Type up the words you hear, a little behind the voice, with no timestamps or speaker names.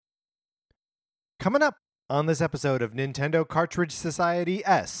Coming up on this episode of Nintendo Cartridge Society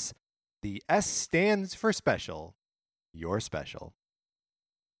S, the S stands for special. You're special.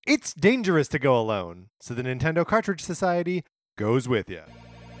 It's dangerous to go alone, so the Nintendo Cartridge Society goes with you.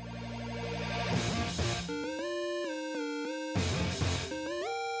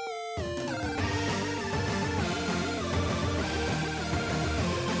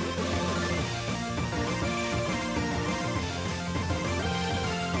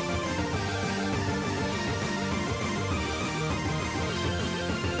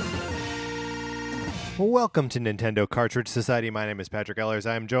 Welcome to Nintendo Cartridge Society. My name is Patrick Ellers.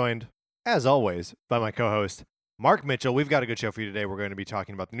 I am joined, as always, by my co-host, Mark Mitchell. We've got a good show for you today. We're going to be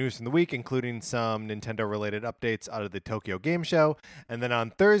talking about the news from the week, including some Nintendo-related updates out of the Tokyo Game Show. And then on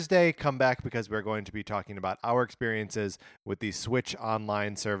Thursday, come back because we're going to be talking about our experiences with the Switch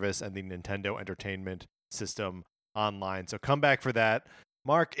Online service and the Nintendo Entertainment System Online. So come back for that.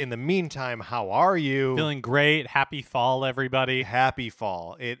 Mark, in the meantime, how are you? Feeling great. Happy fall, everybody. Happy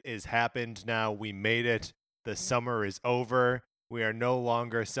fall. It is happened now. We made it. The summer is over. We are no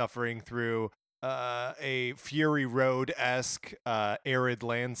longer suffering through a Fury Road-esque arid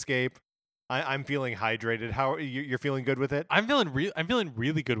landscape. I'm feeling hydrated. How are you? You're feeling good with it? I'm feeling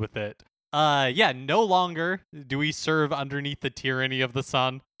really good with it. Yeah, no longer do we serve underneath the tyranny of the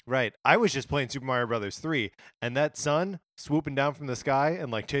sun. Right. I was just playing Super Mario Brothers 3, and that sun swooping down from the sky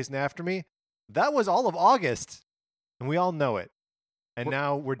and like chasing after me, that was all of August, and we all know it. And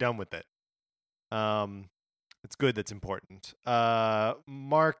now we're done with it. It's good. That's important.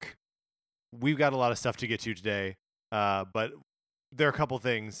 Mark, we've got a lot of stuff to get to today, but there are a couple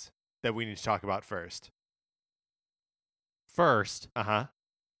things that we need to talk about first. First, Uh-huh.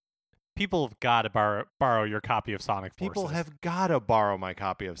 people have got to borrow your copy of Sonic Forces. People have got to borrow my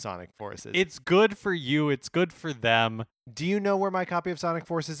copy of Sonic Forces. It's good for you. It's good for them. Do you know where my copy of Sonic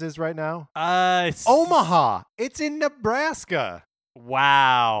Forces is right now? Omaha. It's in Nebraska.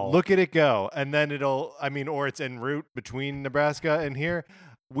 Wow. Look at it go. And then or it's en route between Nebraska and here.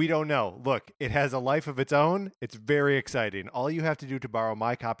 We don't know. Look, it has a life of its own. It's very exciting. All you have to do to borrow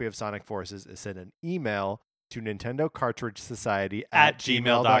my copy of Sonic Forces is send an email to Nintendo Cartridge Society at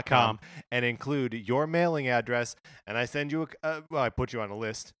gmail.com and include your mailing address. And I send you I put you on a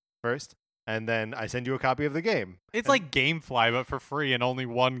list first, and then I send you a copy of the game. It's like GameFly, but for free and only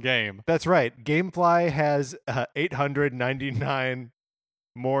one game. That's right. GameFly has 899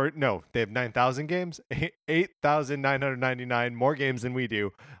 more. No, they have 9,000 games. 8,999 more games than we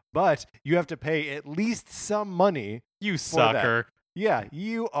do. But you have to pay at least some money. You sucker. Yeah,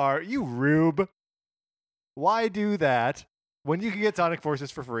 you rube. Why do that when you can get Sonic Forces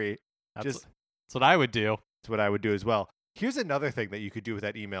for free? That's what I would do. That's what I would do as well. Here's another thing that you could do with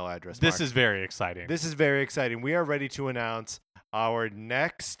that email address. This Mark. is very exciting. This is very exciting. We are ready to announce our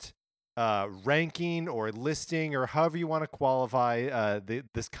next ranking or listing or however you want to qualify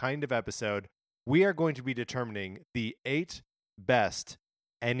this kind of episode. We are going to be determining the 8 best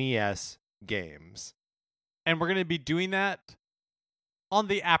NES games. And we're going to be doing that on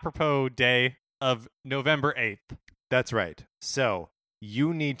the apropos day of November 8th. That's right. So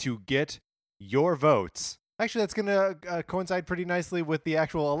you need to get your votes. Actually, that's going to coincide pretty nicely with the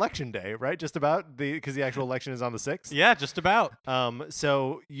actual election day, right? Just about because the actual election is on the 6th. Yeah, just about.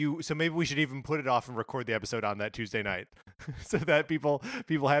 So maybe we should even put it off and record the episode on that Tuesday night, so that people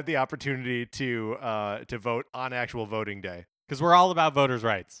have the opportunity to vote on actual voting day. Because we're all about voters'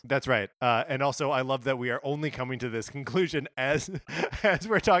 rights. That's right. And also, I love that we are only coming to this conclusion as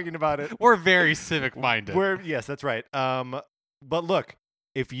we're talking about it. We're very civic-minded. Yes, that's right. But look,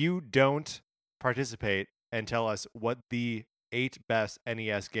 if you don't participate and tell us what the 8 best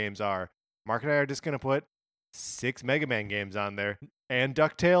NES games are, Mark and I are just going to put 6 Mega Man games on there, and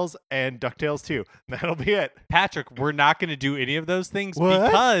DuckTales 2. That'll be it. Patrick, we're not going to do any of those things What?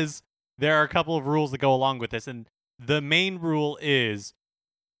 Because there are a couple of rules that go along with this. And the main rule is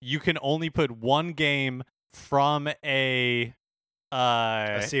you can only put one game from a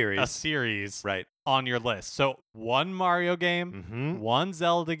series Right. on your list. So one Mario game, Mm-hmm. one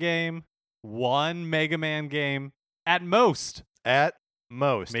Zelda game, one Mega Man game, at most. At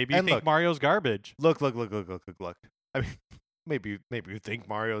most. Maybe you And think Mario's garbage. Look. I mean, maybe you think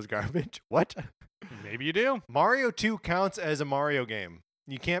Mario's garbage. What? Maybe you do. Mario 2 counts as a Mario game.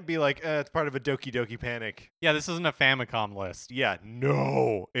 You can't be like, it's part of a Doki Doki Panic. Yeah, this isn't a Famicom list. Yeah,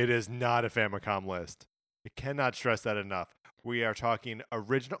 no, it is not a Famicom list. I cannot stress that enough. We are talking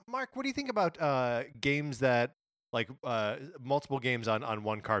original. Mark, what do you think about games that, like, multiple games on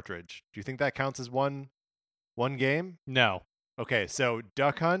one cartridge? Do you think that counts as one game? No. Okay, so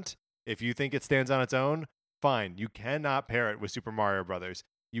Duck Hunt, if you think it stands on its own, fine. You cannot pair it with Super Mario Brothers.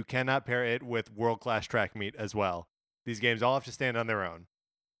 You cannot pair it with world-class track meet as well. These games all have to stand on their own.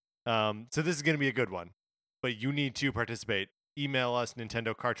 So this is going to be a good one. But you need to participate. Email us,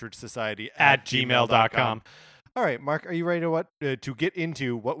 Nintendo Cartridge Society at gmail.com. All right, Mark, are you ready to get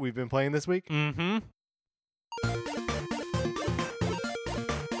into what we've been playing this week? Mm-hmm.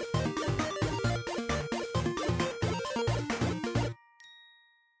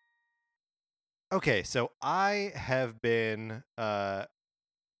 Okay, so I have been well,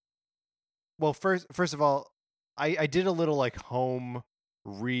 first of all, I did a little like home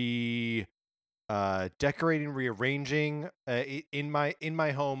decorating, rearranging in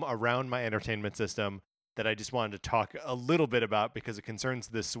my home around my entertainment system that I just wanted to talk a little bit about because it concerns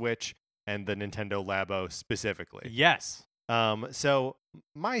the Switch and the Nintendo Labo specifically. Yes. So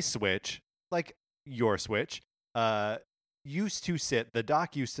my Switch, like your Switch, the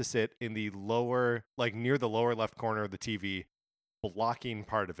dock used to sit in the lower, like near the lower left corner of the TV, blocking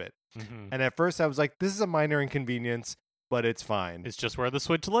part of it. Mm-hmm. And at first I was like, this is a minor inconvenience, but it's fine. It's just where the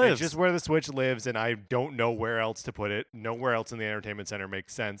Switch lives. It's just where the Switch lives, and I don't know where else to put it. Nowhere else in the entertainment center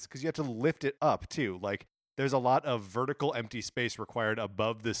makes sense because you have to lift it up too. Like there's a lot of vertical empty space required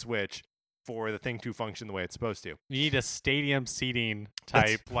above the Switch for the thing to function the way it's supposed to. You need a stadium seating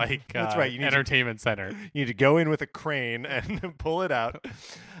type, that's right. You need entertainment center. You need to go in with a crane and pull it out.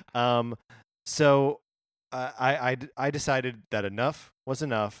 So I decided that enough was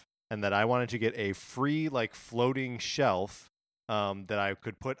enough, and that I wanted to get a free like floating shelf that I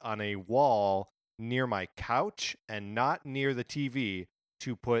could put on a wall near my couch and not near the TV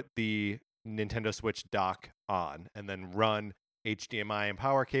to put the Nintendo Switch dock on, and then run HDMI and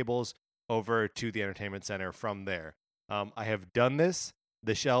power cables over to the entertainment center from there. I have done this.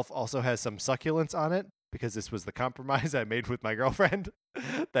 The shelf also has some succulents on it because this was the compromise I made with my girlfriend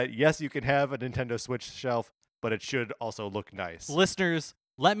that yes, you can have a Nintendo Switch shelf, but it should also look nice. Listeners,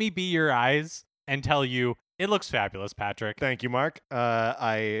 let me be your eyes and tell you it looks fabulous, Patrick. Thank you, Mark.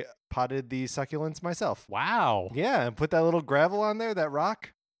 I potted the succulents myself. Wow. Yeah, and put that little gravel on there, that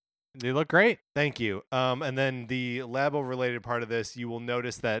rock. They look great. Thank you. And then the Labo-related part of this, you will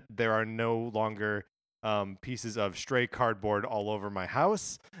notice that there are no longer pieces of stray cardboard all over my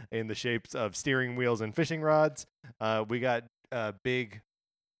house in the shapes of steering wheels and fishing rods. We got big,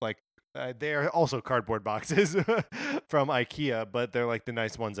 like, they are also cardboard boxes from IKEA, but they're like the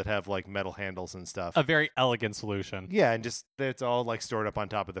nice ones that have like metal handles and stuff. A very elegant solution. Yeah, and just it's all like stored up on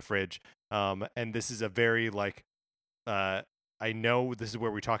top of the fridge. And this is a very like, I know this is where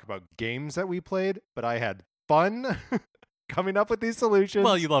we talk about games that we played, but I had fun coming up with these solutions.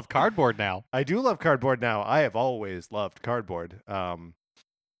 Well, you love cardboard now. I do love cardboard now. I have always loved cardboard.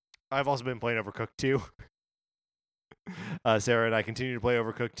 I've also been playing Overcooked 2. Sarah and I continue to play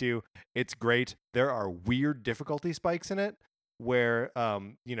Overcooked 2. It's great. There are weird difficulty spikes in it where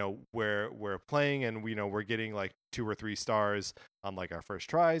we're playing and we're getting like 2 or 3 stars on like our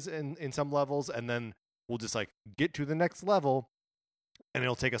first tries in some levels, and then we'll just like get to the next level and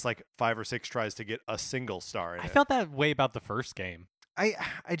it'll take us like 5 or 6 tries to get a single star in it. I felt that way about the first game. I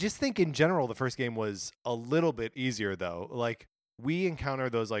just think in general the first game was a little bit easier though. Like we encounter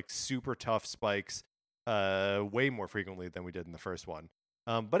those like super tough spikes way more frequently than we did in the first one.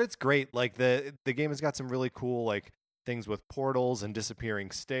 But it's great. Like the game has got some really cool like things with portals and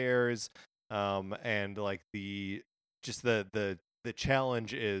disappearing stairs. And like the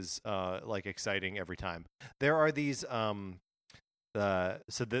challenge is like exciting every time. There are these so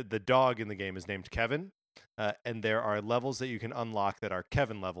the dog in the game is named Kevin. And there are levels that you can unlock that are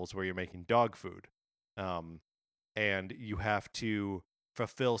Kevin levels where you're making dog food. And you have to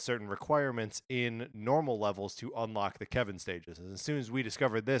fulfill certain requirements in normal levels to unlock the Kevin stages. And as soon as we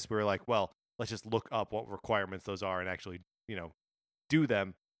discovered this, we were like, well, let's just look up what requirements those are and actually, do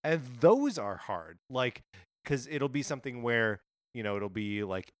them. And those are hard. Like, because it'll be something where, it'll be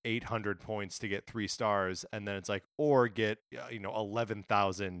like 800 points to get 3 stars. And then it's like, or get,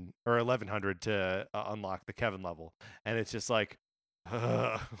 11,000 or 1,100 to unlock the Kevin level. And it's just like,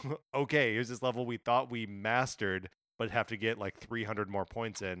 okay, here's this level we thought we mastered, but have to get like 300 more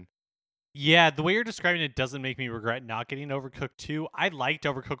points in. Yeah, the way you're describing it doesn't make me regret not getting Overcooked 2. I liked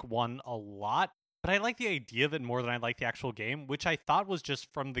Overcooked 1 a lot, but I like the idea of it more than I like the actual game, which I thought was just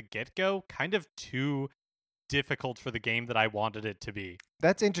from the get-go kind of too difficult for the game that I wanted it to be.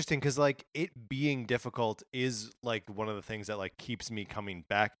 That's interesting because like it being difficult is like one of the things that like keeps me coming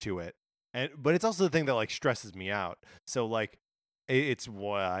back to it. But it's also the thing that like stresses me out. So like it's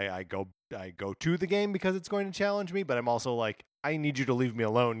why I go to the game because it's going to challenge me, but I'm also like, I need you to leave me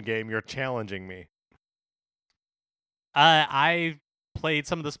alone, game. You're challenging me. I played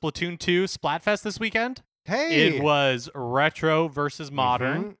some of the Splatoon 2 Splatfest this weekend. Hey, It was retro versus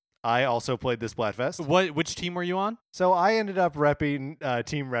modern. Mhm. I also played the Splatfest. Which team were you on? So I ended up repping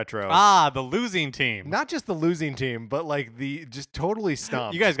Team Retro. The losing team. Not just the losing team, but like the just totally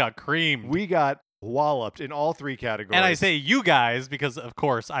stomped. You guys got creamed. We got walloped in all 3 categories. And I say you guys because, of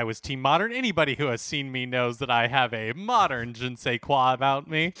course, I was Team Modern. Anybody who has seen me knows that I have a modern je ne sais quoi about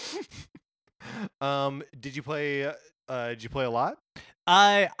me. Did you play a lot?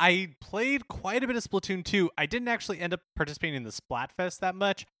 I played quite a bit of Splatoon 2. I didn't actually end up participating in the Splatfest that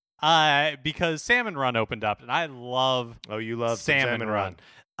much because Salmon Run opened up, and I love You love some Salmon Run.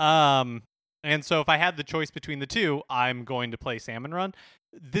 And so if I had the choice between the two, I'm going to play Salmon Run.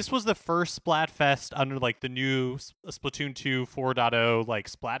 This was the first Splatfest under like the new Splatoon 2 4.0 like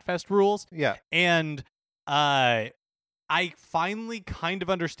Splatfest rules. Yeah. And I finally kind of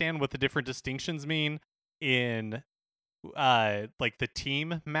understand what the different distinctions mean in like the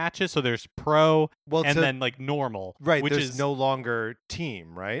team matches. So there's pro and then like normal. Right, which there's is no longer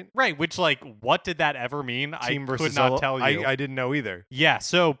team, right? right, which like what did that ever mean? Team I versus could not solo? tell you. I didn't know either. Yeah,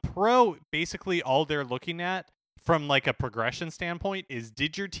 so pro basically all they're looking at from like a progression standpoint is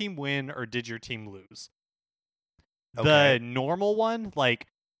did your team win or did your team lose? Okay. The normal one, like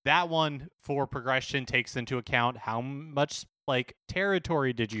that one for progression takes into account how much like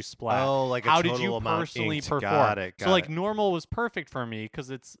territory did you splat? Oh, like a how total did you amount personally inked. perform? Got it. So like normal was perfect for me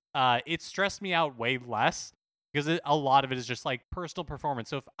because it stressed me out way less because a lot of it is just like personal performance.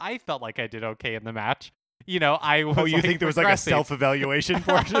 So if I felt like I did okay in the match, I was. Oh, you like, think there was like a progressing. self-evaluation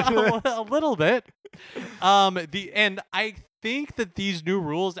portion? of it? A little bit. And I think that these new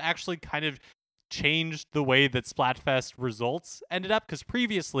rules actually kind of changed the way that Splatfest results ended up because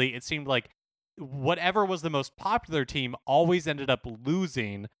previously it seemed like whatever was the most popular team always ended up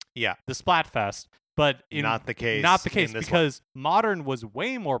losing Yeah. the Splatfest. But Not the case. Not the case in this because Modern was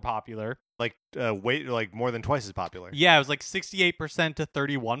way more popular. one. Like more than twice as popular. Yeah, it was like 68% to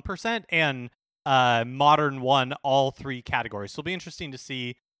 31%, and Modern won all 3 categories. So it'll be interesting to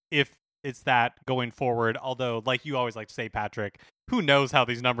see if it's that going forward. Although, like you always like to say, Patrick, who knows how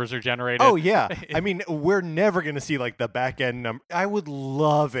these numbers are generated? Oh yeah, I mean we're never gonna see like the back end number. I would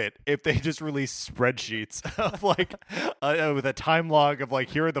love it if they just released spreadsheets of like with a time log of like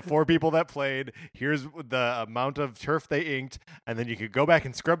here are the 4 people that played, here's the amount of turf they inked, and then you could go back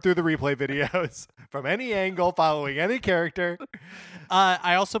and scrub through the replay videos from any angle following any character.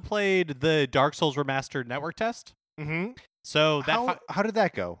 I also played the Dark Souls Remastered network test. Mm-hmm. So that how did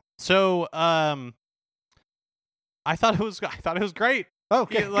that go? So I thought it was great.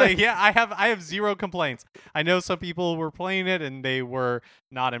 Okay, I have 0 complaints. I know some people were playing it and they were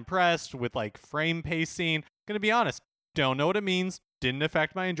not impressed with like frame pacing. Gonna be honest, don't know what it means. Didn't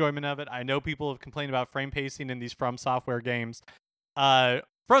affect my enjoyment of it. I know people have complained about frame pacing in these From Software games from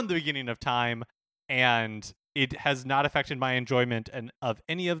the beginning of time, and it has not affected my enjoyment of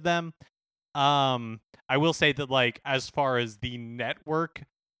any of them. I will say that like as far as the network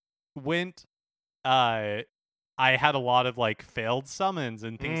went, I had a lot of like failed summons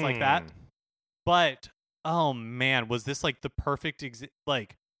and things like that. But oh man, was this like the perfect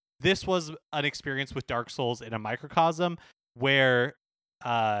this was an experience with Dark Souls in a microcosm where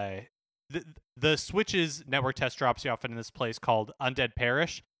the Switch's network test drops you off in this place called Undead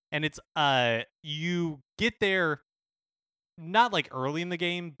Parish, and it's you get there not like early in the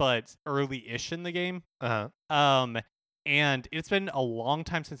game, but early-ish in the game. And it's been a long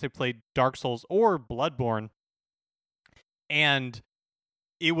time since I played Dark Souls or Bloodborne. And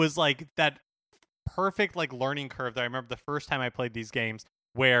it was like that perfect like learning curve that I remember the first time I played these games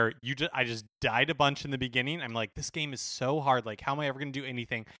where I just died a bunch in the beginning. I'm like, this game is so hard. Like, how am I ever going to do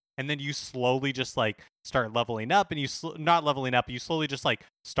anything? And then you slowly just like start leveling up, and you not leveling up. You slowly just like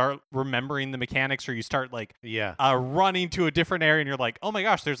start remembering the mechanics, or you start like running to a different area, and you're like, oh my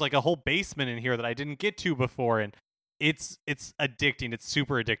gosh, there's like a whole basement in here that I didn't get to before, and it's addicting. It's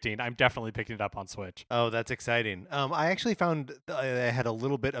super addicting. I'm definitely picking it up on Switch. Oh, that's exciting. I actually found I had a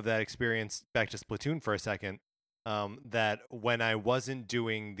little bit of that experience back to Splatoon for a second. That when I wasn't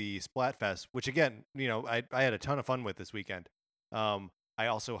doing the Splatfest, which again, I had a ton of fun with this weekend. I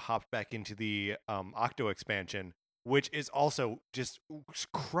also hopped back into the Octo expansion, which is also just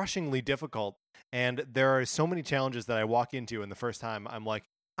crushingly difficult. And there are so many challenges that I walk into, and the first time I'm like,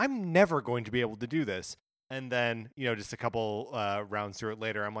 I'm never going to be able to do this. And then, just a couple rounds through it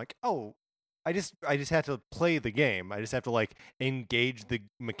later, I'm like, oh, I just have to play the game. I just have to like engage the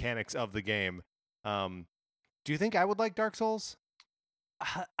mechanics of the game. Do you think I would like Dark Souls?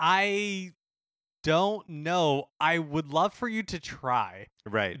 I don't know. I would love for you to try.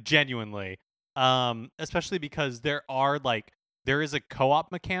 Right. Genuinely. Especially because there is a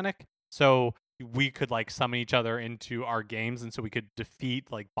co-op mechanic. So we could like summon each other into our games, and so we could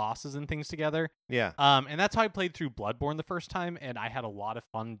defeat like bosses and things together. Yeah. And that's how I played through Bloodborne the first time, and I had a lot of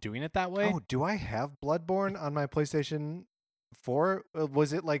fun doing it that way. Oh, do I have Bloodborne on my PlayStation 4?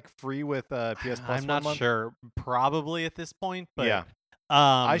 Was it like free with PS Plus? I'm not sure. Probably at this point, but yeah.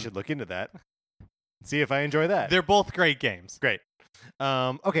 I should look into that. See if I enjoy that. They're both great games. Great.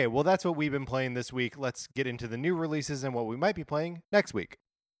 Okay, well, that's what we've been playing this week. Let's get into the new releases and what we might be playing next week.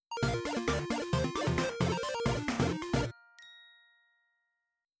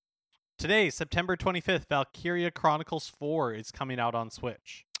 Today, September 25th, Valkyria Chronicles 4 is coming out on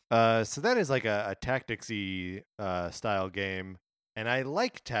Switch. So that is like a tactics-y style game, and I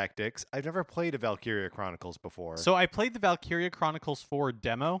like tactics. I've never played a Valkyria Chronicles before. So I played the Valkyria Chronicles 4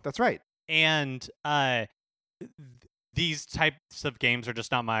 demo. That's right. And these types of games are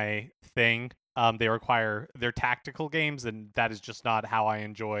just not my thing. They're tactical games, and that is just not how I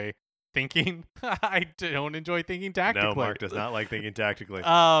enjoy thinking. I don't enjoy thinking tactically. No, Mark does not like thinking tactically.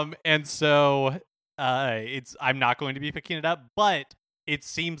 And so I'm not going to be picking it up, but it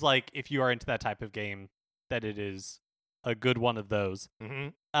seems like if you are into that type of game, that it is a good one of those.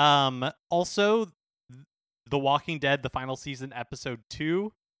 Mm-hmm. Also, The Walking Dead, the final season, episode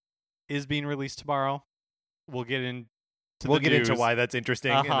 2, is being released tomorrow. We'll get into why that's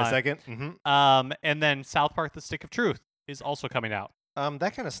interesting in a second. Mm-hmm. And then South Park: The Stick of Truth is also coming out.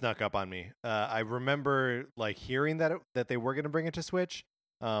 That kind of snuck up on me. I remember like hearing that they were going to bring it to Switch.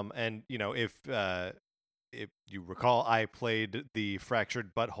 And you know, if you recall, I played the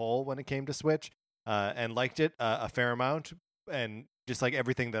Fractured Butthole when it came to Switch, and liked it a fair amount. And just like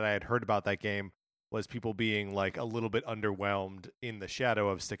everything that I had heard about that game was people being like a little bit underwhelmed in the shadow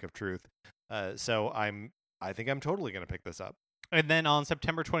of Stick of Truth. So I think I'm totally going to pick this up. And then on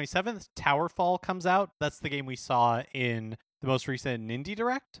September 27th, Towerfall comes out. That's the game we saw in the most recent Indie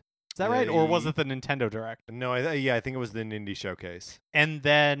Direct. Is that right? Or was it the Nintendo Direct? No, I think it was the Indie Showcase. And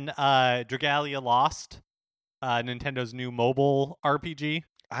then Dragalia Lost, Nintendo's new mobile RPG.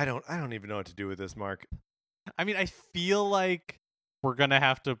 I don't even know what to do with this, Mark. I mean, I feel like we're going to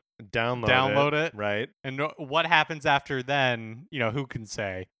have to download it. Right. And what happens after then, who can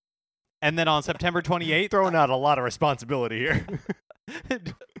say? And then on September 28th... Throwing out a lot of responsibility here.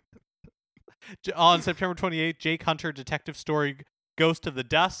 On September 28th, Jake Hunter Detective Story Ghost of the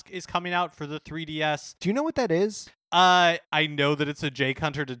Dusk is coming out for the 3DS. Do you know what that is? I know that it's a Jake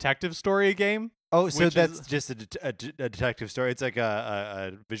Hunter Detective Story game. Oh, so that's just a detective story. It's like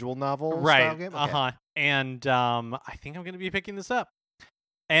a visual novel style game? Okay. Uh-huh. And I think I'm going to be picking this up.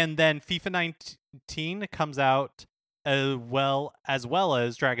 And then FIFA 19 comes out as well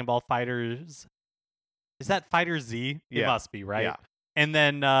as Dragon Ball FighterZ. Is that Fighter Z? Yeah. It must be, right? Yeah. And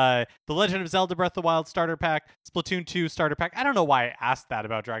then The Legend of Zelda Breath of the Wild starter pack, Splatoon 2 starter pack. I don't know why I asked that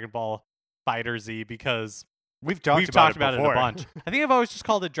about Dragon Ball FighterZ because we've talked about it a bunch. I think I've always just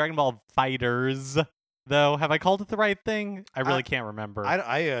called it Dragon Ball FighterZ, though. Have I called it the right thing? I really can't remember.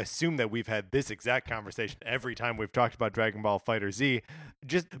 I assume that we've had this exact conversation every time we've talked about Dragon Ball FighterZ.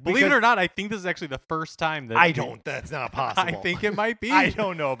 Just believe it or not, I think this is actually the first time that that's not possible. I think it might be. I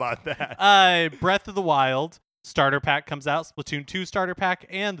don't know about that. Breath of the Wild starter pack comes out, Splatoon 2 starter pack,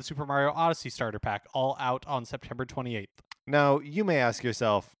 and the Super Mario Odyssey starter pack, all out on September 28th. Now, you may ask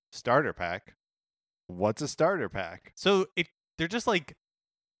yourself, starter pack? What's a starter pack? So they're just like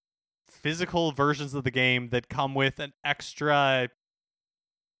physical versions of the game that come with an extra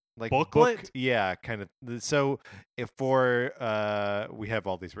booklet. Yeah, kind of. So we have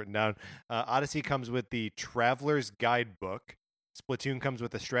all these written down. Odyssey comes with the Traveler's Guidebook. Splatoon comes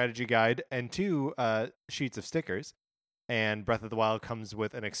with a strategy guide and 2 sheets of stickers. And Breath of the Wild comes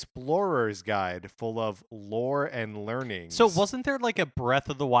with an Explorer's Guide full of lore and learnings. So wasn't there like a Breath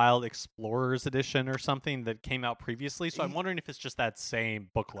of the Wild Explorer's Edition or something that came out previously? So I'm wondering if it's just that same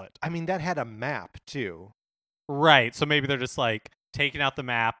booklet. I mean, that had a map too. Right. So maybe they're just like taking out the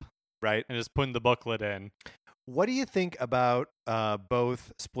map, right, and just putting the booklet in. What do you think about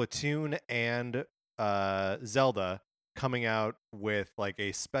both Splatoon and Zelda coming out with like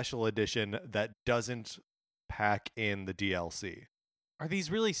a special edition that doesn't pack in the DLC? Are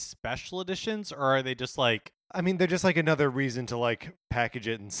these really special editions, or are they just like... I mean, they're just like another reason to like package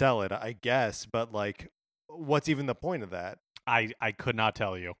it and sell it, I guess. But like, what's even the point of that? I could not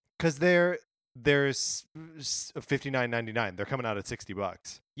tell you. Because there's $59.99. They're coming out at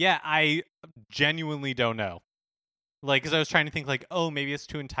 $60. Yeah, I genuinely don't know. Like, because I was trying to think like, oh, maybe it's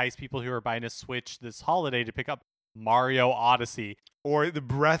to entice people who are buying a Switch this holiday to pick up Mario Odyssey or the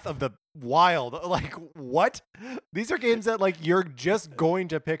Breath of the Wild. Like, what? These are games that like you're just going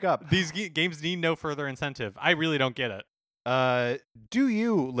to pick up. These games need no further incentive. I really don't get it. Do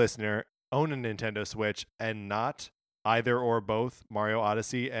you, listener, own a Nintendo Switch and not either or both Mario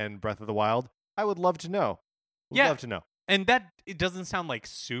Odyssey and Breath of the Wild, I would love to know. Yeah. Love to know. And that it doesn't sound like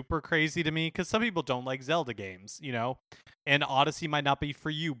super crazy to me because some people don't like Zelda games, you know, and Odyssey might not be for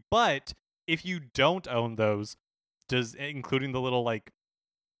you. But if you don't own those, including the little like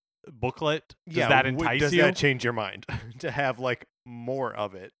booklet, does that entice does you? Does that change your mind to have like more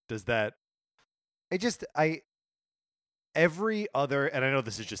of it? Does that? Every other, and I know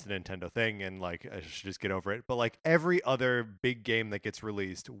this is just a Nintendo thing, and like I should just get over it, but like every other big game that gets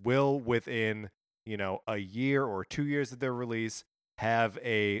released will within a year or 2 years of their release have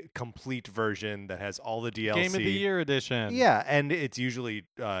a complete version that has all the DLC. Game of the Year edition. Yeah, and it's usually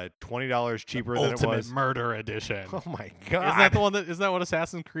 $20 cheaper than it was. Ultimate Murder Edition. Oh my god! Isn't that the one isn't that what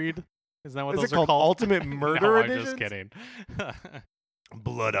Assassin's Creed? Isn't that what is those it called? Ultimate Murder no, Edition? I'm just kidding.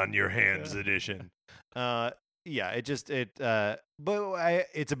 Blood on Your Hands edition. Yeah, it's a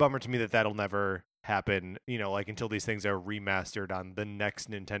bummer to me that that'll never happen, like until these things are remastered on the next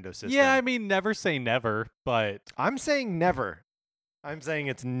Nintendo system. Yeah, I mean, never say never, but I'm saying never. I'm saying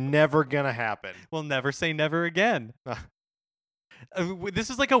it's never gonna happen. We'll never say never again. This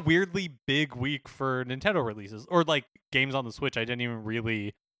is like a weirdly big week for Nintendo releases or like games on the Switch. I didn't even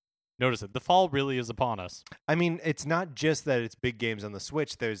really notice it. The fall really is upon us. I mean, it's not just that it's big games on the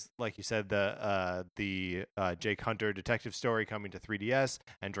Switch. There's, like you said, the Jake Hunter detective story coming to 3DS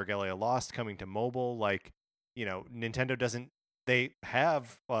and Dragalia Lost coming to mobile. Like, Nintendo doesn't. They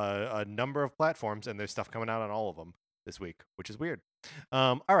have a number of platforms, and there's stuff coming out on all of them this week, which is weird.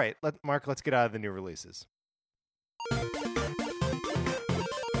 All right, Mark, let's get out of the new releases.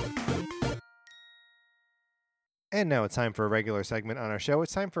 And now it's time for a regular segment on our show.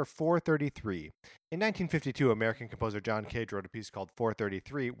 It's time for 433. In 1952, American composer John Cage wrote a piece called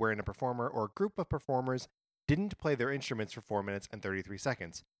 433, wherein a performer or group of performers didn't play their instruments for 4 minutes and 33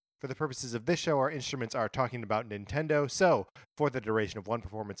 seconds. For the purposes of this show, our instruments are talking about Nintendo. So, for the duration of one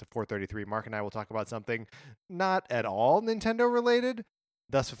performance of 433, Mark and I will talk about something not at all Nintendo related,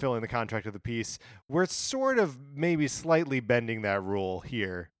 thus fulfilling the contract of the piece. We're sort of maybe slightly bending that rule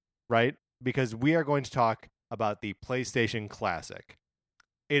here, right? Because we are going to talk about the PlayStation Classic.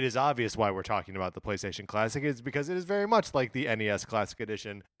 It is obvious why we're talking about the PlayStation Classic is because it is very much like the NES Classic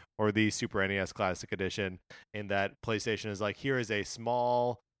Edition or the Super NES Classic Edition in that PlayStation is like, here is a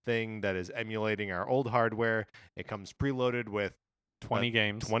small thing that is emulating our old hardware. It comes preloaded with 20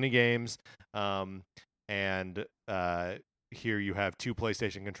 games. 20 games. And here you have 2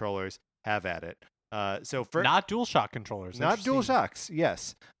 PlayStation controllers. Have at it. So for not DualShock controllers. Not DualShocks,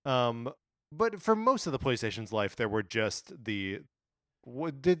 yes. But for most of the PlayStation's life, there were just the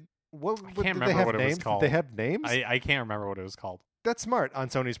I can't remember what it was called. Did they have names? I can't remember what it was called. That's smart on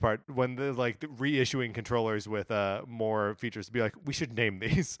Sony's part when they're like reissuing controllers with more features to be like, we should name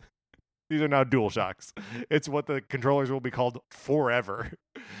these. These are now DualShocks. It's what the controllers will be called forever.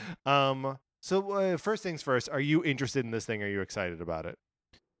 So first things first, are you interested in this thing? Are you excited about it?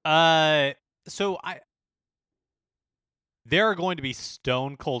 There are going to be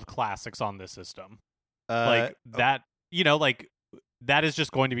stone cold classics on this system. That is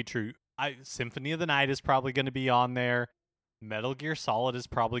just going to be true. Symphony of the Night is probably going to be on there. Metal Gear Solid is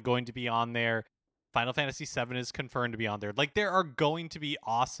probably going to be on there. Final Fantasy VII is confirmed to be on there. Like, there are going to be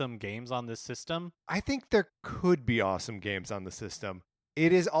awesome games on this system. I think there could be awesome games on the system.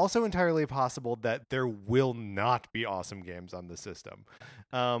 It is also entirely possible that there will not be awesome games on the system.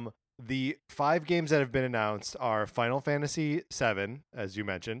 The 5 games that have been announced are Final Fantasy VII, as you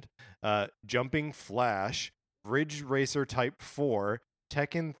mentioned, Jumping Flash, Ridge Racer Type 4,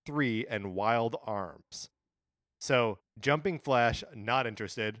 Tekken 3, and Wild Arms. So, Jumping Flash, not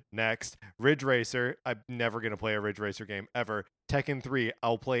interested. Next, Ridge Racer, I'm never going to play a Ridge Racer game ever. Tekken 3,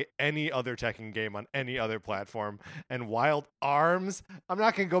 I'll play any other Tekken game on any other platform. And Wild Arms, I'm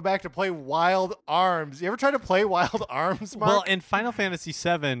not going to go back to play Wild Arms. You ever try to play Wild Arms, Mark? Well, in Final Fantasy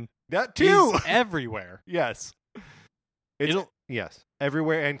VII, that too is everywhere. Yes. Yes,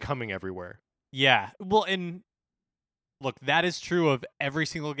 everywhere and coming everywhere. Yeah. Well, and look, that is true of every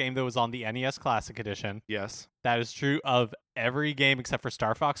single game that was on the NES Classic Edition. Yes. That is true of every game except for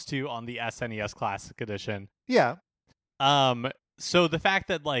Star Fox 2 on the SNES Classic Edition. Yeah. So the fact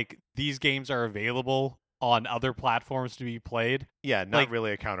that like these games are available on other platforms to be played, not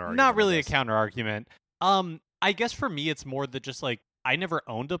really a counter argument. Not really a counter argument. I guess for me it's more that just like I never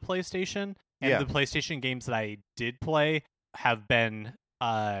owned a PlayStation, and the PlayStation games that I did play have been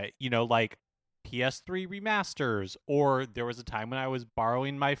like PS3 remasters, or there was a time when I was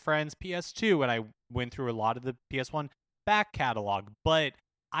borrowing my friend's PS2 and I went through a lot of the PS1 back catalog, but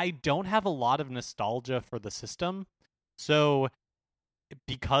I don't have a lot of nostalgia for the system. So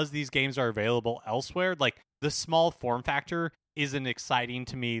because these games are available elsewhere, like the small form factor isn't exciting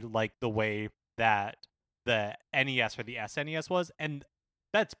to me like the way that the NES or the SNES was, and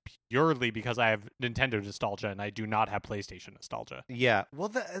that's purely because I have Nintendo nostalgia and I do not have PlayStation nostalgia. Yeah.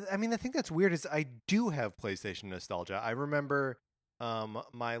 Well, I mean, the thing that's weird is I do have PlayStation nostalgia. I remember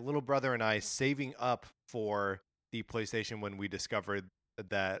my little brother and I saving up for the PlayStation when we discovered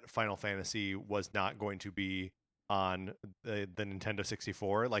that Final Fantasy was not going to be on the Nintendo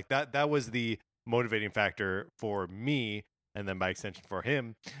 64. Like that was the motivating factor for me, and then by extension for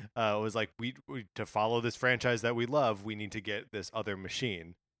him. Was like we to follow this franchise that we love, we need to get this other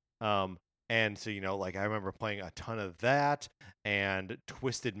machine. And so, like I remember playing a ton of that and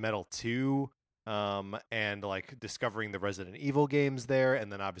Twisted Metal 2, and like discovering the Resident Evil games there,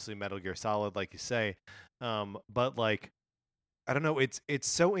 and then obviously Metal Gear Solid, like you say. But like, I don't know, it's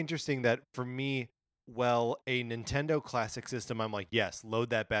so interesting that for me, well, a Nintendo Classic System, I'm like, yes,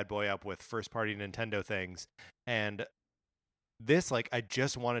 load that bad boy up with first-party Nintendo things. And this, like, I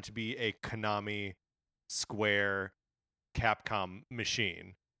just want it to be a Konami, Square, Capcom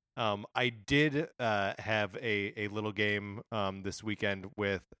machine. I did have a little game this weekend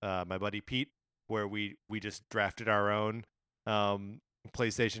with my buddy Pete, where we just drafted our own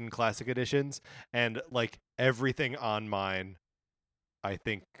PlayStation Classic Editions, and like everything on mine, I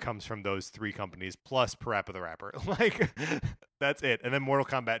think, comes from those three companies plus Parappa the Rapper. Like, that's it. And then Mortal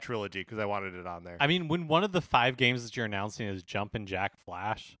Kombat Trilogy, because I wanted it on there. I mean, when one of the 5 games that you're announcing is Jumpin' Jack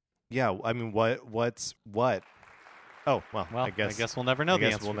Flash. Yeah, I mean, what's what? Oh, well, I guess we'll never know the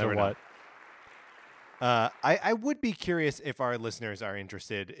answer to what. I would be curious if our listeners are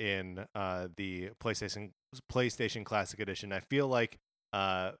interested in the PlayStation Classic Edition. I feel like,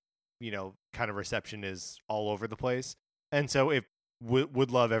 kind of reception is all over the place. And so if would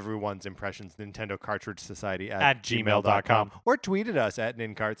love everyone's impressions, Nintendo Cartridge Society at gmail.com, or tweet at us at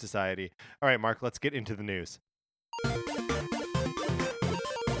NinCart Society. All right, Mark, let's get into the news.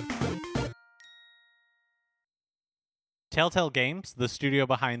 Telltale Games, the studio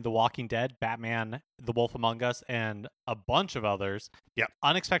behind The Walking Dead, Batman, The Wolf Among Us, and a bunch of others,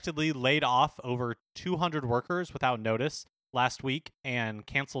 unexpectedly laid off over 200 workers without notice last week and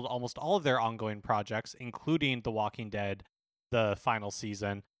canceled almost all of their ongoing projects, including The Walking Dead, the final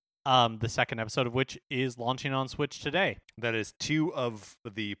season, the second episode of which is launching on Switch today. That is 2 of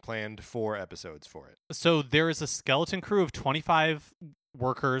the planned 4 episodes for it. So there is a skeleton crew of 25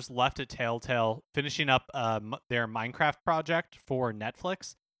 workers left at Telltale finishing up their Minecraft project for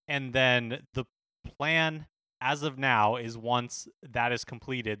Netflix, and then the plan as of now is once that is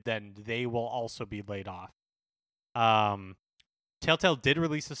completed, then they will also be laid off. Telltale did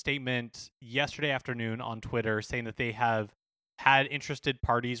release a statement yesterday afternoon on Twitter saying that they have had interested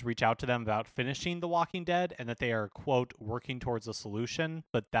parties reach out to them about finishing The Walking Dead and that they are, quote, working towards a solution,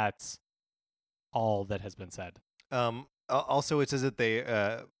 but that's all that has been said. Also, it says that they,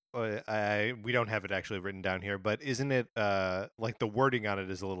 we don't have it actually written down here, but isn't it, like the wording on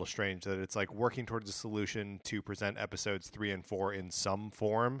it is a little strange, that it's like working towards a solution to present episodes 3 and 4 in some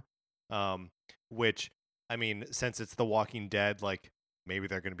form, which, I mean, since it's The Walking Dead, like, maybe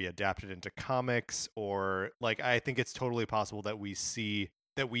they're going to be adapted into comics, or like, I think it's totally possible that we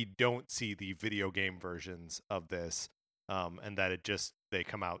don't see the video game versions of this, and that they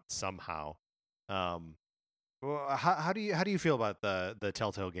come out somehow. Well, how do you feel about the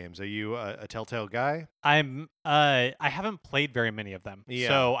Telltale games? Are you a Telltale guy? I haven't played very many of them,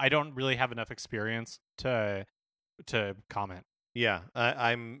 so I don't really have enough experience to comment. Yeah,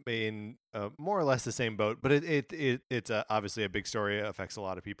 I'm in more or less the same boat, but it's obviously a big story. It affects a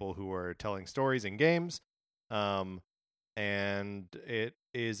lot of people who are telling stories in games, and it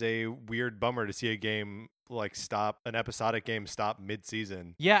is a weird bummer to see a game an episodic game stop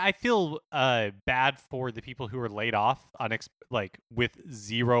mid-season. Yeah, I feel bad for the people who were laid off with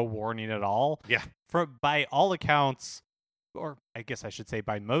zero warning at all. Yeah, by all accounts, or I guess I should say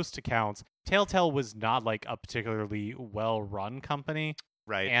by most accounts, Telltale was not like a particularly well-run company.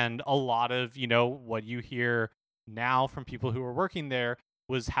 Right. And a lot of, what you hear now from people who are working there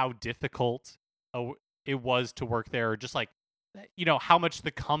was how difficult it was to work there, or just like, how much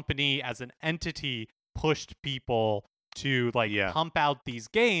the company as an entity pushed people to pump out these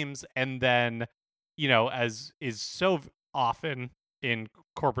games, and then, as is so often in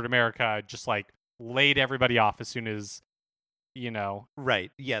corporate America, just like laid everybody off as soon as, Right.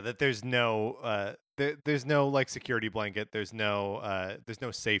 Yeah, that there's no there's no like security blanket, there's no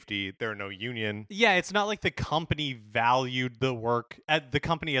safety, there are no union. Yeah, it's not like the company valued the work, the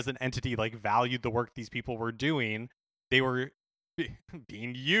company as an entity valued the work these people were doing. They were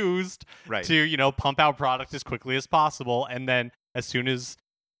being used to, pump out product as quickly as possible, and then as soon as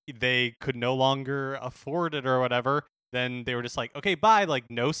they could no longer afford it or whatever, then they were just like, okay, bye. Like,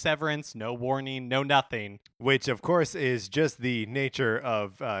 no severance, no warning, no nothing. Which, of course, is just the nature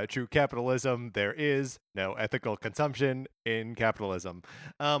of true capitalism. There is no ethical consumption in capitalism.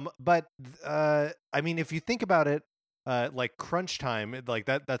 But I mean, if you think about it, like crunch time, like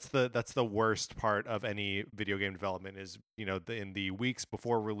that's the worst part of any video game development is, in the weeks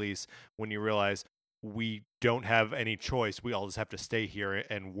before release when you realize we don't have any choice. We all just have to stay here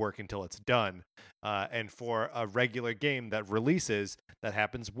and work until it's done. And for a regular game that releases, that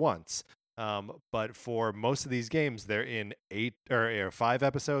happens once. But for most of these games, they're in 8 or 5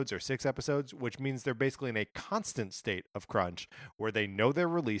 episodes or 6 episodes, which means they're basically in a constant state of crunch where they know their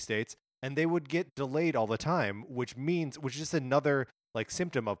release dates and they would get delayed all the time, which is just another like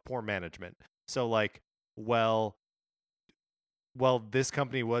symptom of poor management. So like, well, this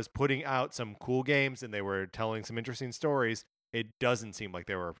company was putting out some cool games and they were telling some interesting stories. It doesn't seem like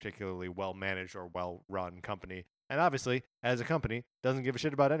they were a particularly well managed or well run company. And obviously, as a company, doesn't give a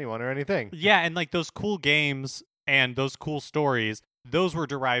shit about anyone or anything. Yeah, and like those cool games and those cool stories, those were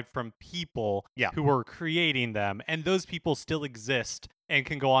derived from people who were creating them. And those people still exist and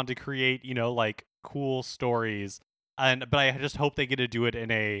can go on to create, like cool stories. But I just hope they get to do it in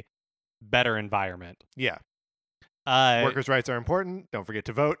a better environment. Yeah. Workers' rights are important. Don't forget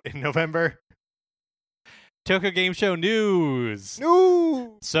to vote in November. Tokyo Game Show news.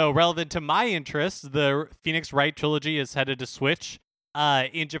 No. So relevant to my interests, the Phoenix Wright trilogy is headed to Switch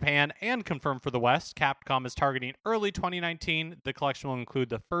in Japan and confirmed for the West. Capcom is targeting early 2019. The collection will include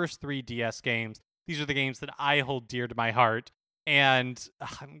the first 3 DS games. These are the games that I hold dear to my heart. And,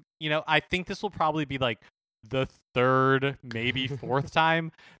 I think this will probably be like the 3rd, maybe 4th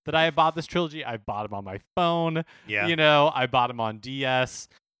time that I have bought this trilogy. I've bought them on my phone. Yeah. I bought them on DS.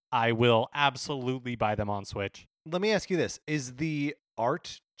 I will absolutely buy them on Switch. Let me ask you this. Is the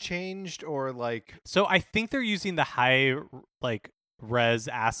art changed or like... So I think they're using the high like res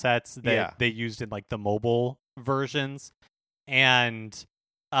assets that they used in like the mobile versions. And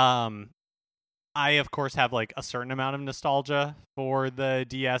I, of course, have like a certain amount of nostalgia for the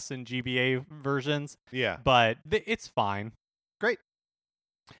DS and GBA versions. Yeah. But it's fine. Great.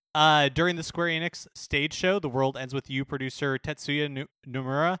 During the Square Enix stage show, The World Ends With You producer Tetsuya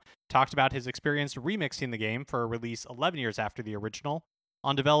Nomura talked about his experience remixing the game for a release 11 years after the original,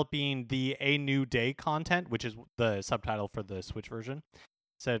 on developing the A New Day content, which is the subtitle for the Switch version.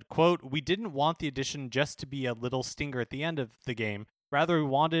 Said, quote, "We didn't want the addition just to be a little stinger at the end of the game. Rather, we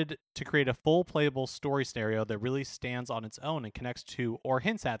wanted to create a full playable story scenario that really stands on its own and connects to or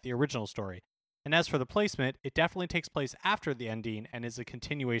hints at the original story. And as for the placement, it definitely takes place after the ending and is a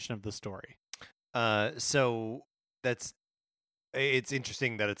continuation of the story." So it's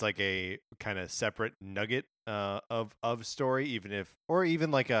interesting that it's like a kind of separate nugget of story,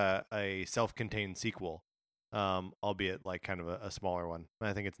 even like a self-contained sequel, albeit like kind of a smaller one.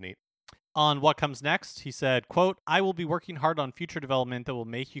 I think it's neat. On what comes next, he said, quote, "I will be working hard on future development that will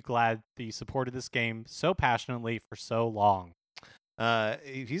make you glad that you supported this game so passionately for so long."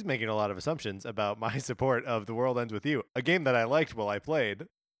 He's making a lot of assumptions about my support of The World Ends With You, a game that I liked while I played.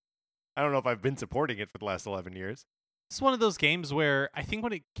 I don't know if I've been supporting it for the last 11 years. It's one of those games where I think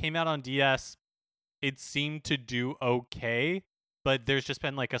when it came out on DS, it seemed to do okay, but there's just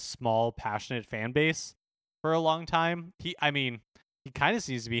been like a small, passionate fan base for a long time. He kind of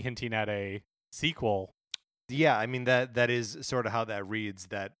seems to be hinting at a sequel. Yeah, I mean, that is sort of how that reads,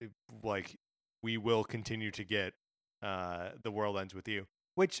 that like we will continue to get The World Ends With You,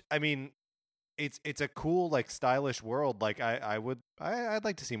 which, I mean, it's a cool, like, stylish world. Like, I'd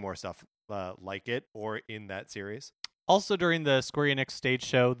like to see more stuff like it or in that series. Also, during the Square Enix stage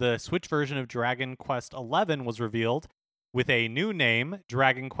show, the Switch version of Dragon Quest XI was revealed with a new name,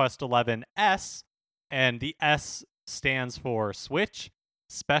 Dragon Quest XI S, and the S stands for Switch,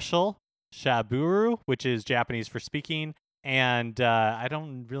 Special, Shaburu, which is Japanese for speaking, and I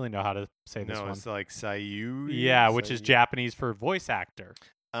don't really know how to say this one. No, it's like Sayu. Yeah, which is Japanese for voice actor.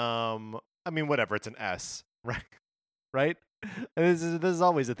 I mean, whatever. It's an S, right? Right? This is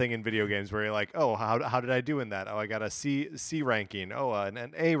always a thing in video games where you're like, oh, how did I do in that? Oh, I got a C ranking. Oh,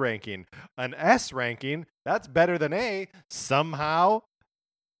 an A ranking, an S ranking. That's better than A somehow.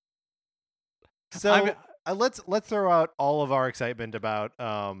 So let's throw out all of our excitement about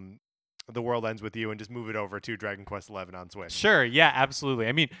The World Ends With You and just move it over to Dragon Quest XI on Switch. Sure, yeah, absolutely.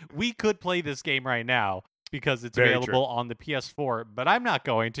 I mean, we could play this game right now because it's available on the PS4, but I'm not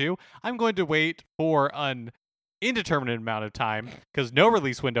going to. I'm going to wait for an indeterminate amount of time because no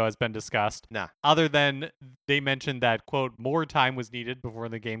release window has been discussed. Nah. Other than they mentioned that, quote, more time was needed before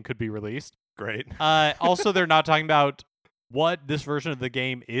the game could be released. Great. Also, they're not talking about what this version of the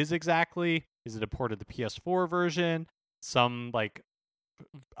game is exactly. Is it a port of the PS4 version? Some like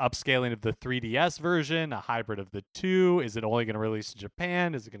upscaling of the 3DS version, a hybrid of the two? Is it only going to release in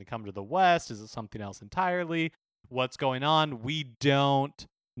Japan? Is it going to come to the West? Is it something else entirely? What's going on? We don't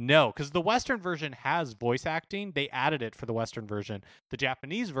know, because the Western version has voice acting. They added it for the Western version. The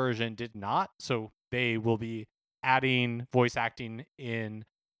Japanese version did not, so they will be adding voice acting in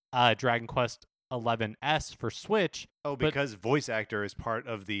Dragon Quest 11S for Switch. Oh, because voice actor is one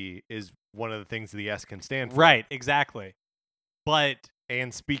of the things the S can stand for. Right, exactly. But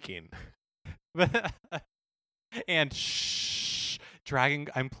and speaking. and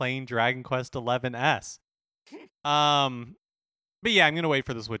I'm playing Dragon Quest 11S. But yeah, I'm gonna wait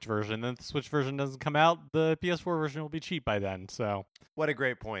for the Switch version. Then if the Switch version doesn't come out, the PS4 version will be cheap by then. So what a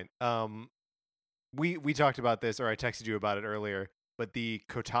great point. We talked about this, or I texted you about it earlier. But the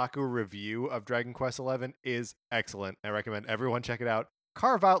Kotaku review of Dragon Quest XI is excellent. I recommend everyone check it out.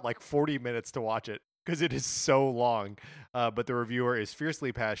 Carve out like 40 minutes to watch it because it is so long. But the reviewer is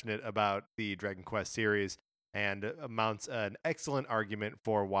fiercely passionate about the Dragon Quest series and mounts an excellent argument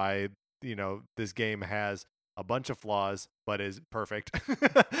for why, this game has a bunch of flaws, but is perfect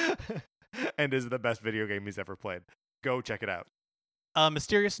and is the best video game he's ever played. Go check it out. A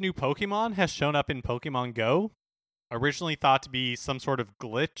mysterious new Pokemon has shown up in Pokemon Go. Originally thought to be some sort of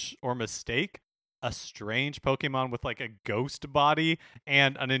glitch or mistake, a strange Pokemon with like a ghost body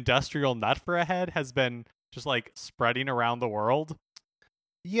and an industrial nut for a head has been just like spreading around the world.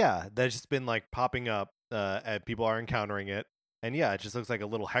 Yeah, that's just been like popping up and people are encountering it. And yeah, it just looks like a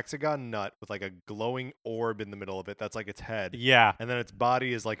little hexagon nut with like a glowing orb in the middle of it. That's like its head. Yeah. And then its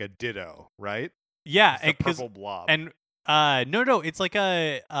body is like a Ditto, right? Yeah. It's a purple blob. And no, it's like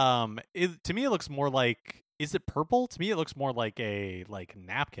a to me it looks more like, is it purple? To me it looks more like a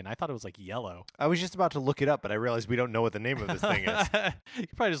napkin. I thought it was like yellow. I was just about to look it up, but I realized we don't know what the name of this thing is. You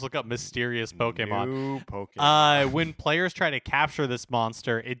can probably just look up mysterious Pokemon. New Pokemon. When players try to capture this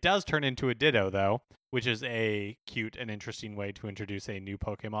monster, it does turn into a Ditto though, which is a cute and interesting way to introduce a new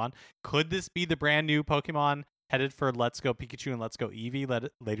Pokemon. Could this be the brand new Pokemon headed for Let's Go Pikachu and Let's Go Eevee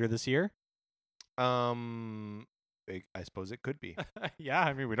later this year? I suppose it could be. Yeah,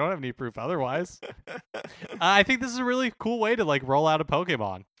 I mean, we don't have any proof otherwise. I think this is a really cool way to like roll out a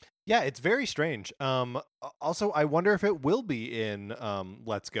Pokemon. Yeah, it's very strange. Also, I wonder if it will be in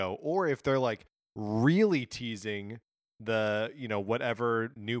Let's Go, or if they're like really teasing the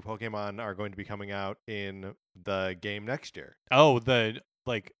whatever new Pokemon are going to be coming out in the game next year. Oh, the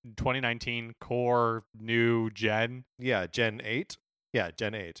like 2019 core new gen. Yeah, Gen 8. Yeah,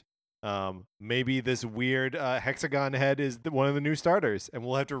 Gen 8. Maybe this weird hexagon head is one of the new starters, and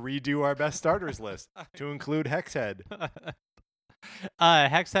we'll have to redo our best starters list to include Hexhead.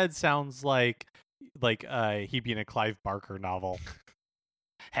 Hexhead sounds like he'd be in a Clive Barker novel.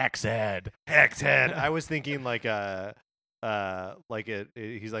 Hexhead. I was thinking he's like a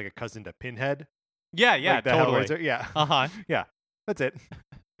cousin to Pinhead. Yeah, like totally. Hellraiser. Yeah. Uh-huh. Yeah. That's it.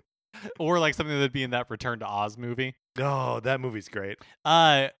 Or like something that'd be in that Return to Oz movie. Oh, that movie's great.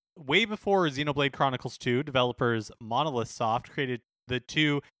 Way before Xenoblade Chronicles 2, developers Monolith Soft created the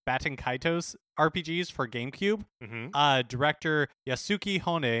two Baten Kaitos RPGs for GameCube. Mm-hmm. Director Yasuki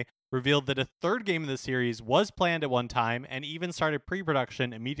Hone revealed that a third game in the series was planned at one time and even started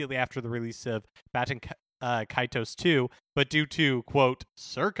pre-production immediately after the release of Baten Kaitos 2, but due to, quote,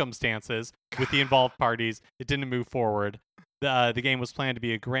 circumstances with the involved parties, it didn't move forward. The game was planned to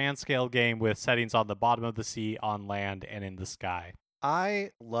be a grand-scale game with settings on the bottom of the sea, on land, and in the sky. I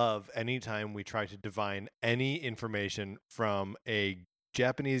love anytime we try to divine any information from a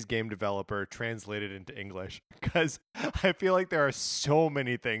Japanese game developer translated into English, because I feel like there are so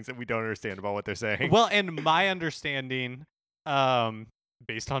many things that we don't understand about what they're saying. Well, and my understanding,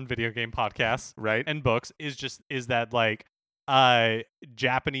 based on video game podcasts, right, and books, is that like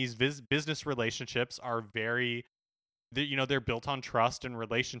Japanese business relationships are very, they're built on trust and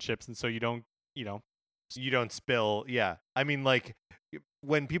relationships, and so you don't spill. Yeah, I mean, like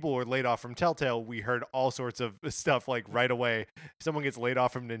when people were laid off from Telltale, we heard all sorts of stuff like right away. If someone gets laid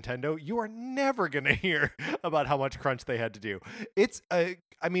off from Nintendo, you are never going to hear about how much crunch they had to do. It's I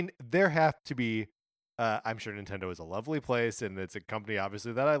mean, there have to be I'm sure Nintendo is a lovely place and it's a company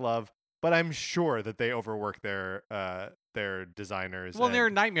obviously that I love, but I'm sure that they overwork their designers. Well, there are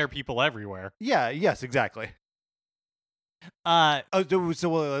nightmare people everywhere. Yeah, yes, exactly. So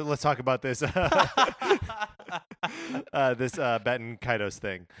let's talk about this. This Baten Kaitos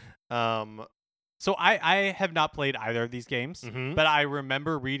thing. So I have not played either of these games, mm-hmm. but I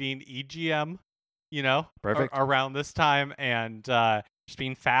remember reading EGM, Perfect. around this time, and just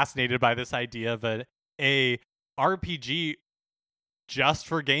being fascinated by this idea of a RPG just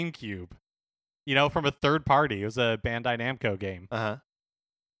for GameCube. From a third party. It was a Bandai Namco game. Uh-huh.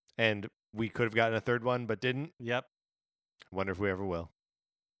 And we could have gotten a third one, but didn't. Yep. Wonder if we ever will.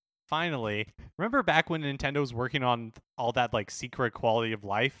 Finally, remember back when Nintendo was working on all that like secret quality of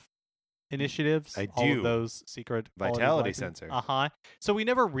life initiatives? I All do. of those secret quality of Vitality life- sensor. Uh-huh. So we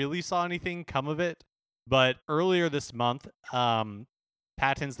never really saw anything come of it, but earlier this month,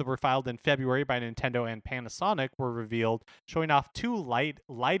 patents that were filed in February by Nintendo and Panasonic were revealed, showing off two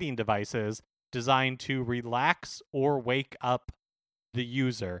lighting devices designed to relax or wake up the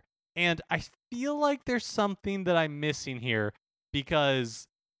user. And I feel like there's something that I'm missing here because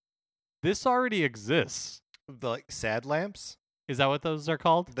this already exists. The like sad lamps, Is that what those are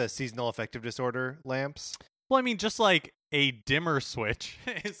called? the seasonal affective disorder lamps. Well, I mean, just like a dimmer switch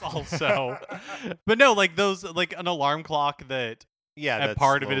is also, but no, like those, like an alarm clock that Yeah, a that's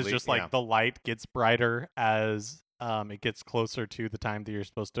part of it is slowly- just like yeah. the light gets brighter as it gets closer to the time that you're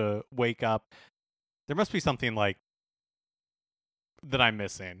supposed to wake up. There must be something like that I'm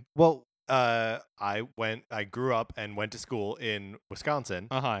missing. Well, I grew up and went to school in Wisconsin.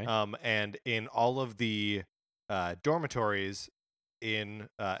 Uh-huh. And in all of the dormitories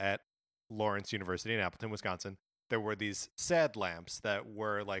at Lawrence University in Appleton, Wisconsin, there were these sad lamps that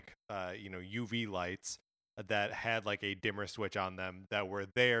were like UV lights that had like a dimmer switch on them that were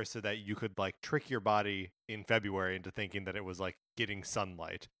there so that you could like trick your body in February into thinking that it was like getting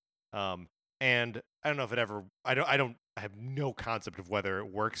sunlight. And I don't know if it ever I have no concept of whether it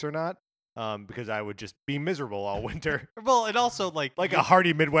works or not. Because I would just be miserable all winter. Well, and also like A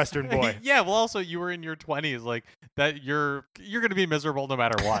hardy Midwestern boy. yeah, well, also you were in your 20s, like that. You're gonna be miserable no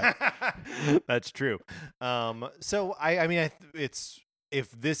matter what. That's true. So I mean, it's if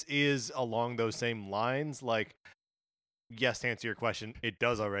this is along those same lines, like yes, to answer your question, it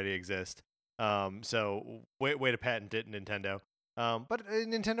does already exist. So way to patent it, Nintendo. But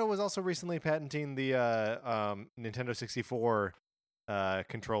Nintendo was also recently patenting the Nintendo 64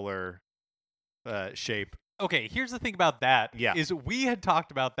 controller shape Okay, here's the thing about that. Yeah. Is we had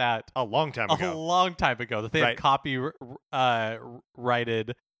talked about that a long time a ago. long time ago that they Right. had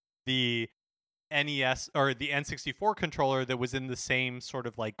copyrighted the NES or the N64 controller that was in the same sort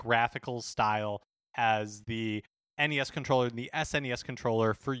of like graphical style as the NES controller and the SNES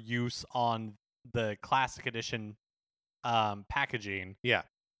controller for use on the Classic Edition packaging. Yeah.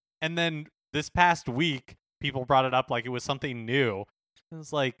 And then this past week, people brought it up like it was something new. It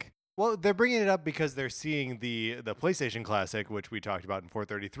was like, Well, they're bringing it up because they're seeing the PlayStation Classic, which we talked about in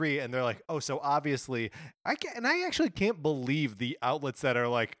 433, and they're like, oh, so obviously, I actually can't believe the outlets that are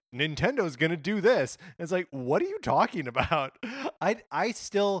like, Nintendo's gonna do this. And it's like, what are you talking about? I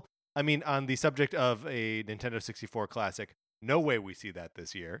mean, on the subject of a Nintendo 64 Classic, no way we see that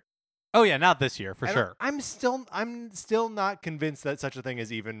this year. oh yeah, not this year for And sure. I'm still not convinced that such a thing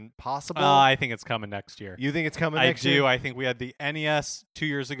is even possible. I think it's coming next year. You think it's coming I next do. year? I think we had the NES 2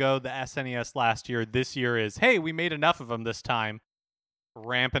 years ago, the SNES last year. This year is, hey, we made enough of them this time,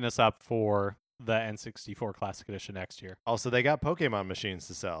 ramping us up for the N64 Classic Edition next year. Also, they got Pokemon machines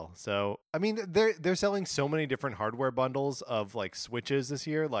to sell. So, I mean, they're selling so many different hardware bundles of like Switches this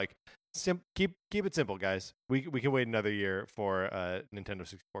year. Like, keep it simple, guys. We can wait another year for Nintendo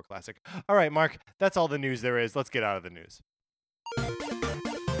 64 Classic. All right, Mark, that's all the news there is. Let's get out of the news.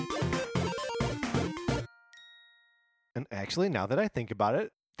 And actually, now that I think about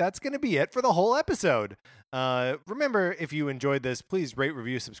it, that's going to be it for the whole episode. Remember, if you enjoyed this, please rate,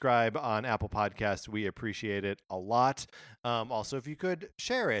 review, subscribe on Apple Podcasts. We appreciate it a lot. Also, if you could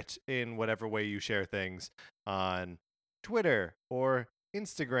share it in whatever way you share things on Twitter or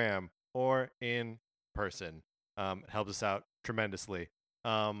Instagram or in person. It helps us out tremendously.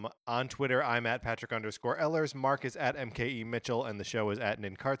 On Twitter, I'm at Patrick_Ellers. Mark is at MKE Mitchell, and the show is at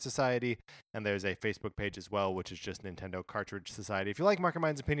Nincart Society. And there's a Facebook page as well, which is just Nintendo Cartridge Society. If you like Mark and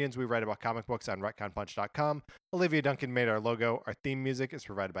Mine's opinions, we write about comic books on retconpunch.com. Olivia Duncan made our logo. Our theme music is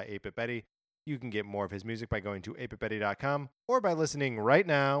provided by 8-Bit Betty. You can get more of his music by going to 8bitbetty.com or by listening right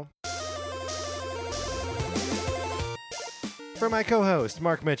now. For my co-host,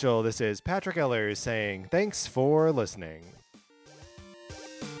 Mark Mitchell, this is Patrick Ellers saying thanks for listening.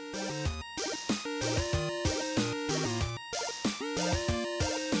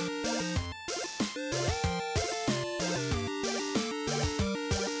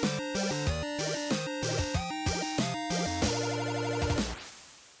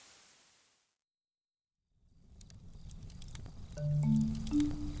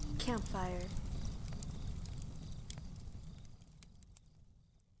 Campfire.